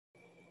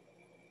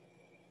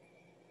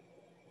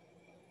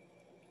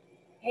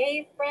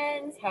Hey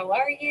friends, how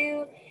are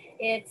you?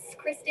 It's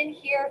Kristen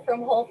here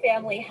from Whole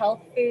Family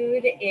Health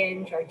Food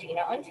in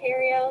Georgina,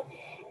 Ontario,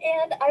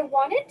 and I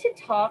wanted to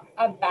talk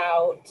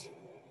about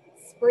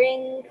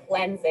spring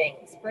cleansing,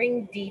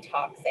 spring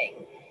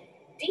detoxing.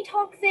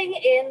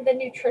 Detoxing in the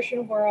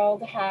nutrition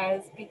world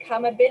has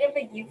become a bit of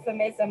a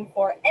euphemism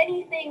for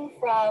anything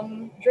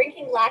from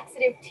drinking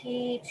laxative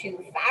tea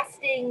to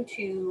fasting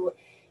to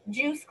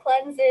juice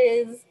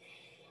cleanses.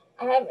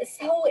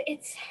 So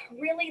it's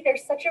really,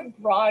 there's such a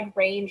broad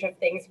range of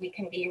things we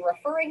can be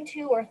referring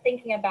to or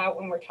thinking about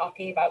when we're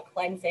talking about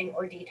cleansing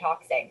or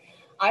detoxing.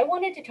 I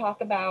wanted to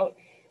talk about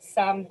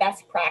some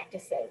best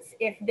practices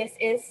if this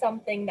is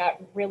something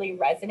that really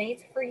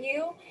resonates for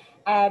you,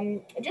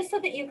 just so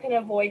that you can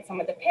avoid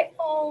some of the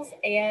pitfalls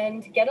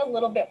and get a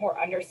little bit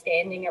more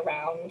understanding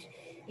around,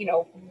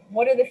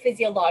 what are the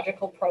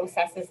physiological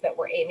processes that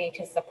we're aiming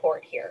to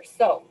support here.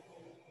 So,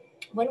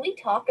 when we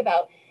talk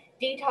about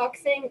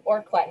detoxing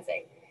or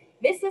cleansing,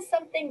 this is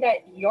something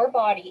that your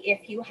body,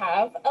 if you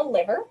have a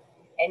liver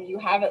and you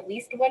have at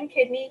least one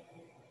kidney,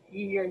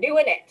 you're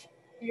doing it.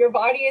 Your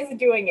body is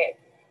doing it.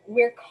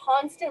 We're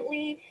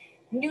constantly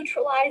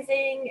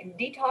neutralizing,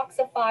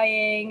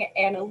 detoxifying,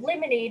 and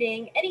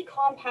eliminating any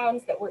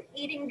compounds that we're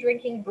eating,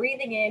 drinking,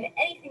 breathing in,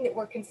 anything that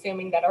we're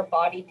consuming that our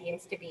body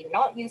deems to be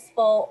not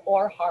useful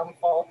or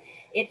harmful.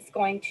 It's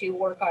going to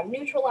work on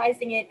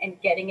neutralizing it and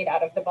getting it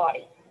out of the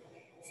body.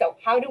 So,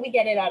 how do we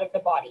get it out of the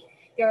body?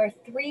 There are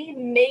three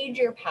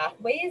major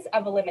pathways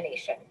of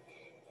elimination.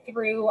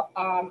 Through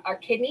our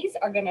kidneys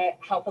are going to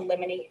help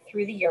eliminate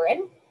through the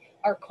urine.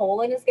 Our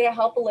colon is going to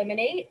help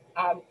eliminate,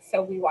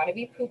 so we want to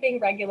be pooping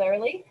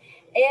regularly.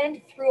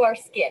 And through our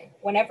skin.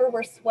 Whenever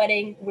we're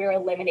sweating, we're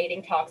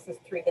eliminating toxins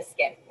through the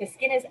skin. The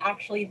skin is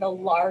actually the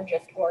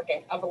largest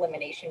organ of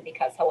elimination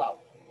because, hello,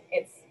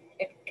 it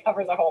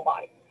covers our whole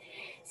body.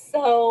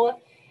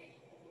 So,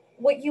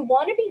 what you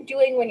want to be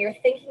doing when you're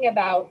thinking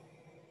about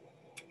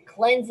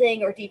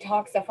cleansing or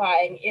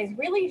detoxifying is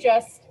really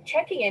just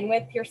checking in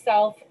with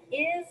yourself.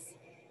 Is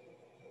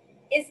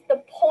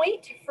the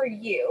point for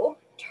you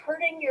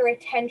turning your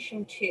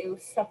attention to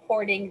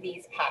supporting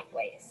these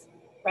pathways,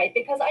 right?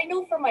 Because I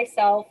know for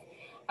myself,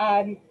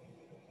 um,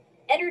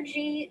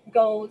 energy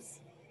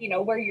goes,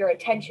 where your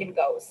attention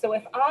goes. So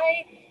if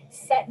I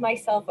set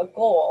myself a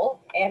goal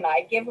and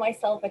I give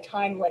myself a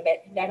time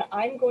limit, then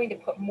I'm going to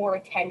put more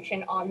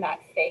attention on that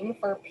thing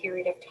for a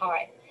period of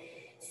time.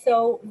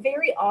 So,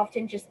 very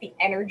often, just the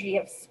energy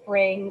of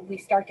spring, we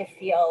start to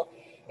feel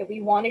that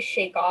we want to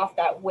shake off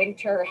that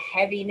winter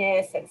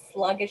heaviness and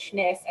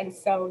sluggishness. And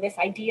so, this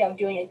idea of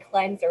doing a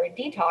cleanse or a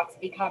detox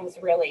becomes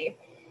really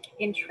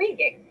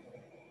intriguing.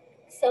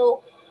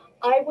 So,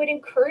 I would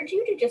encourage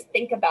you to just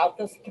think about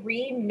those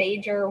three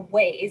major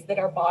ways that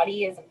our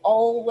body is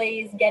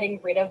always getting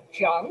rid of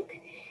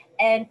junk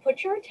and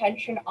put your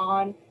attention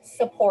on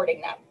supporting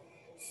them.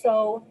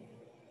 So,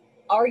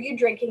 are you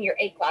drinking your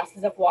 8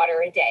 glasses of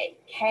water a day?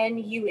 Can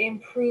you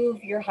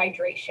improve your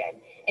hydration?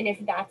 And if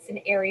that's an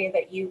area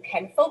that you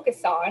can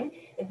focus on,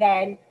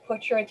 then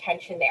put your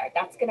attention there.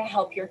 That's going to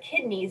help your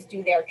kidneys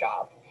do their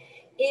job.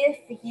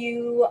 If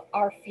you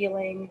are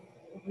feeling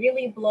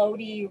really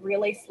bloaty,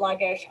 really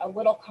sluggish, a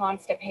little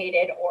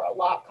constipated, or a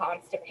lot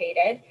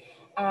constipated,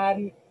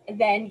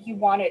 then you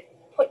want to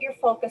put your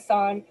focus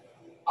on,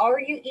 are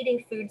you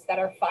eating foods that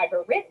are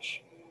fiber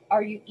rich?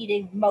 Are you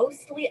eating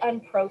mostly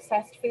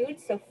unprocessed food,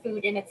 so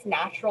food in its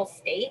natural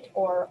state,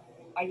 or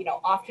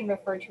often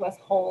referred to as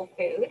whole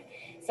food?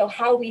 So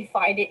how we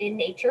find it in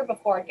nature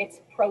before it gets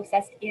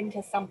processed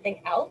into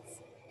something else.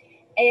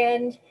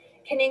 And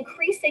can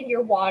increasing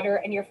your water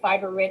and your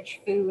fiber-rich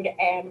food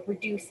and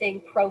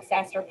reducing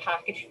processed or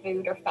packaged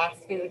food or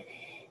fast food,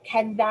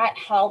 can that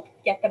help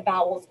get the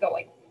bowels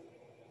going?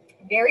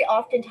 Very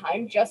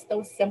oftentimes, just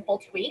those simple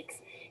tweaks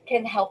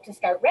can help to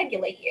start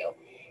regulate you.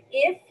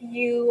 If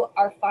you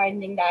are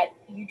finding that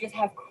you just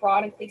have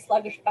chronically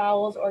sluggish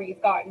bowels, or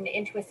you've gotten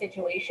into a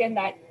situation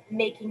that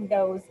making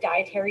those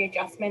dietary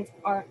adjustments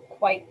aren't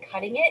quite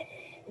cutting it,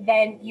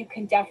 then you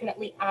can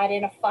definitely add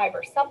in a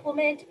fiber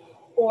supplement,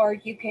 or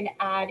you can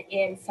add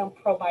in some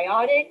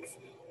probiotics.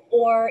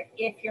 Or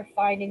if you're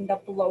finding the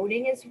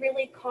bloating is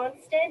really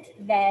constant,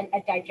 then a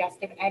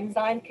digestive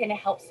enzyme can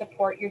help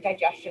support your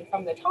digestion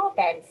from the top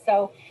end.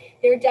 So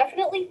there are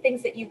definitely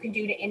things that you can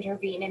do to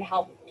intervene and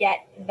help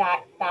get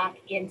that back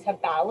into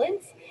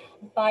balance.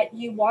 But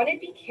you want to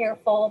be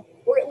careful,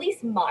 or at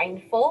least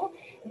mindful,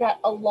 that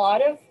a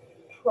lot of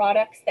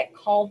products that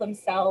call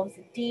themselves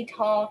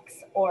detox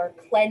or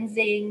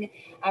cleansing,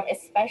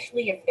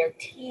 especially if they're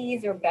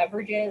teas or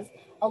beverages,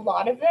 a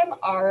lot of them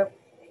are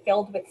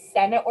filled with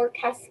senna or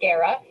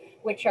cascara,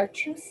 which are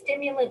two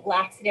stimulant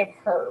laxative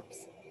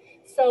herbs.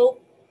 So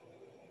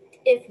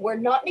if we're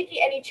not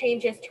making any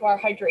changes to our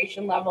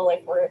hydration level,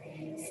 if we're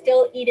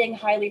still eating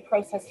highly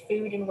processed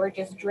food and we're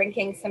just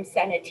drinking some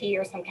senna tea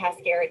or some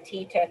cascara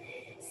tea to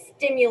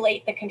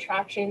stimulate the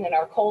contraction in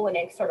our colon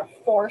and sort of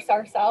force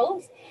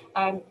ourselves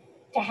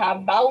to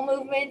have bowel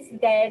movements,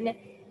 then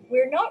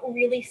we're not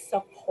really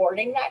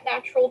supporting that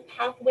natural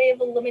pathway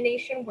of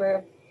elimination.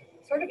 We're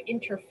sort of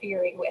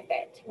interfering with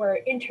it. We're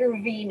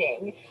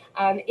intervening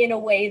in a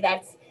way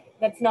that's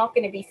not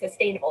going to be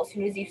sustainable. As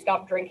soon as you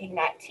stop drinking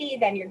that tea,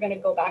 then you're going to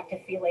go back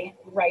to feeling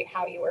right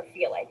how you were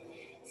feeling.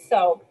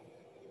 So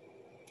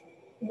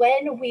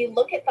when we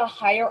look at the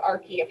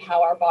hierarchy of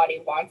how our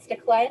body wants to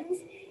cleanse,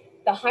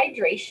 the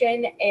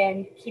hydration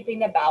and keeping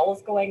the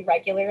bowels going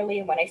regularly,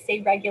 and when I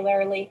say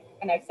regularly,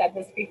 and I've said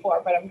this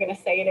before, but I'm going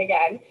to say it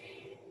again,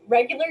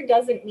 regular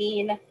doesn't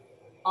mean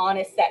on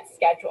a set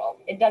schedule.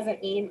 It doesn't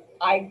mean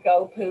I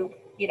go poop,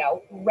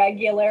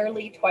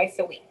 regularly twice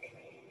a week.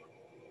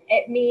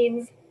 It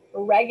means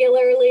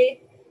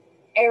regularly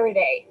every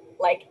day,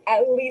 like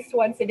at least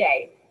once a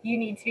day, you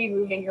need to be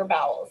moving your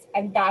bowels,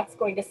 and that's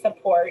going to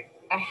support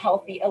a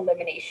healthy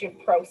elimination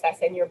process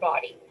in your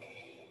body.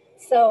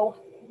 So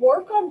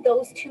work on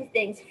those two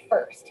things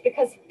first,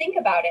 because think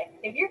about it.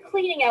 If you're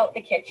cleaning out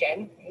the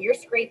kitchen, and you're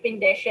scraping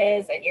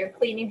dishes and you're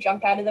cleaning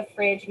junk out of the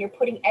fridge and you're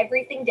putting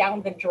everything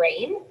down the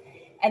drain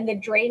and the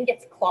drain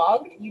gets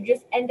clogged, you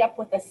just end up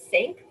with a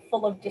sink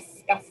full of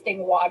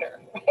disgusting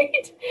water,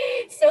 right?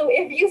 So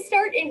if you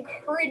start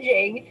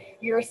encouraging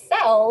your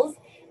cells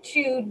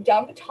to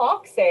dump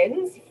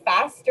toxins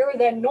faster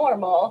than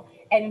normal,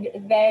 and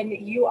then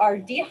you are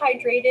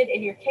dehydrated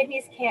and your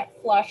kidneys can't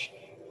flush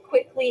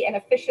quickly and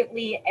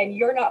efficiently, and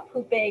you're not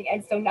pooping,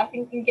 and so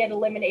nothing can get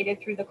eliminated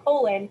through the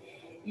colon,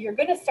 you're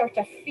going to start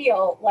to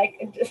feel like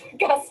a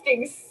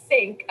disgusting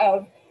sink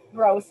of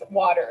gross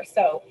water.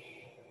 So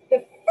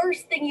the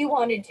first thing you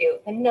want to do,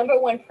 the number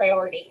one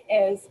priority,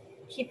 is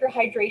keep your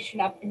hydration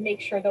up and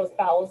make sure those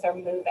bowels are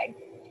moving.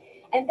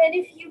 And then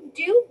if you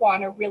do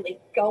want to really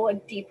go a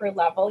deeper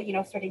level,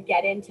 sort of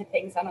get into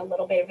things on a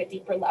little bit of a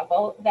deeper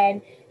level,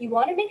 then you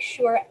want to make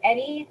sure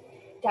any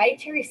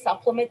dietary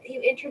supplement that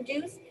you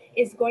introduce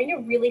is going to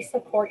really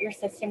support your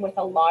system with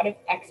a lot of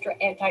extra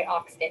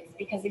antioxidants.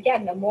 Because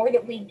again, the more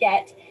that we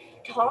get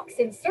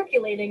toxins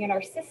circulating in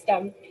our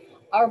system,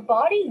 our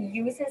body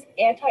uses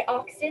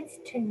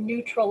antioxidants to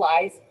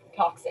neutralize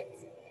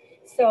toxins.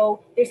 So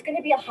there's going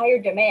to be a higher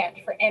demand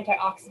for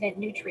antioxidant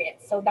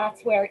nutrients. So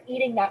that's where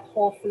eating that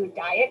whole food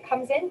diet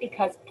comes in,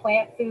 because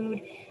plant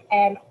food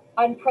and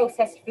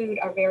unprocessed food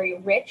are very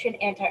rich in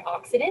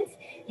antioxidants.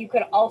 You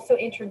could also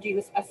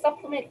introduce a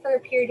supplement for a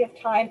period of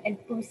time and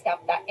boost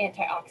up that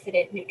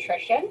antioxidant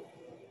nutrition.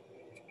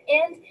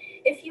 And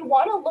if you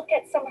want to look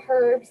at some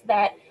herbs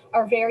that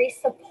are very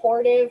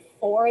supportive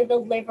for the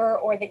liver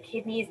or the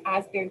kidneys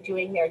as they're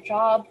doing their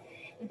job,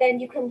 then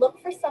you can look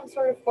for some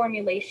sort of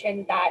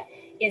formulation that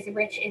is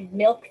rich in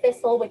milk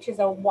thistle, which is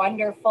a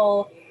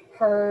wonderful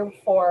herb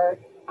for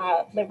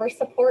liver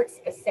support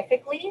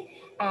specifically.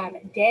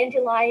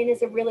 Dandelion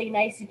is a really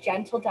nice,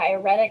 gentle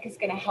diuretic. It's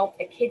going to help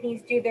the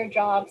kidneys do their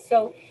job.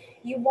 So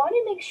you want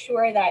to make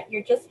sure that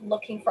you're just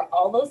looking for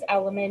all those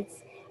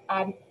elements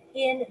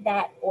in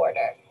that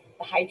order.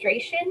 The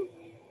hydration,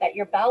 that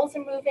your bowels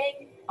are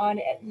moving on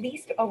at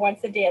least a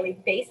once a daily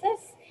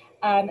basis,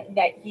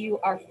 that you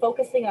are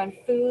focusing on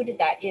food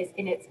that is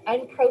in its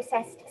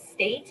unprocessed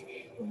state,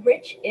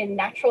 rich in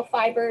natural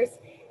fibers.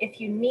 If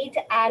you need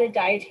to add a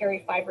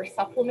dietary fiber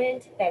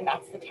supplement, then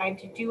that's the time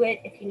to do it.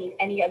 If you need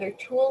any other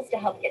tools to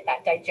help get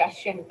that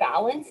digestion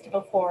balanced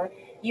before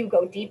you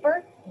go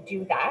deeper,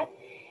 do that.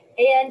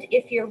 And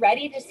if you're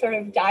ready to sort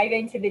of dive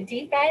into the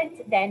deep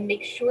end, then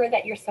make sure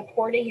that you're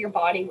supporting your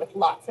body with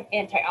lots of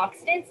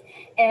antioxidants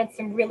and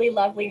some really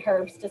lovely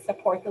herbs to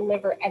support the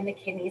liver and the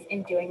kidneys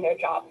in doing their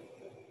job.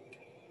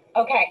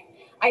 Okay,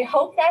 I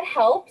hope that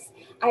helps.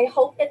 I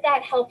hope that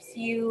that helps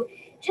you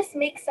just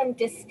make some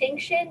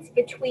distinctions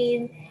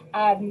between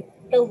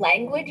the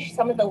language,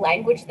 some of the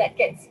language that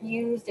gets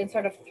used and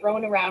sort of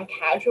thrown around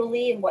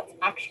casually, and what's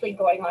actually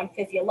going on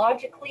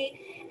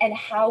physiologically, and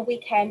how we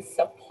can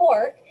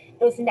support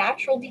those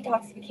natural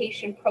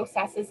detoxification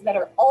processes that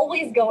are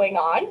always going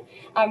on,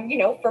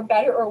 for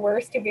better or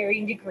worse to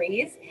varying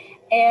degrees,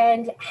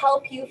 and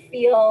help you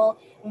feel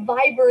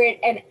vibrant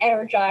and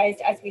energized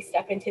as we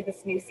step into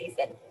this new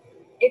season.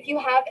 If you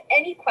have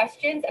any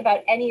questions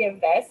about any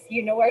of this,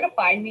 you know where to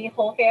find me,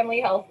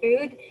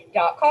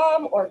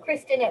 wholefamilyhealthfood.com, or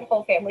Kristen at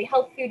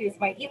wholefamilyhealthfood is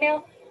my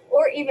email,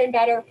 or even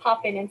better,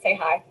 pop in and say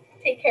hi.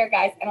 Take care,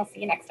 guys, and I'll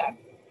see you next time.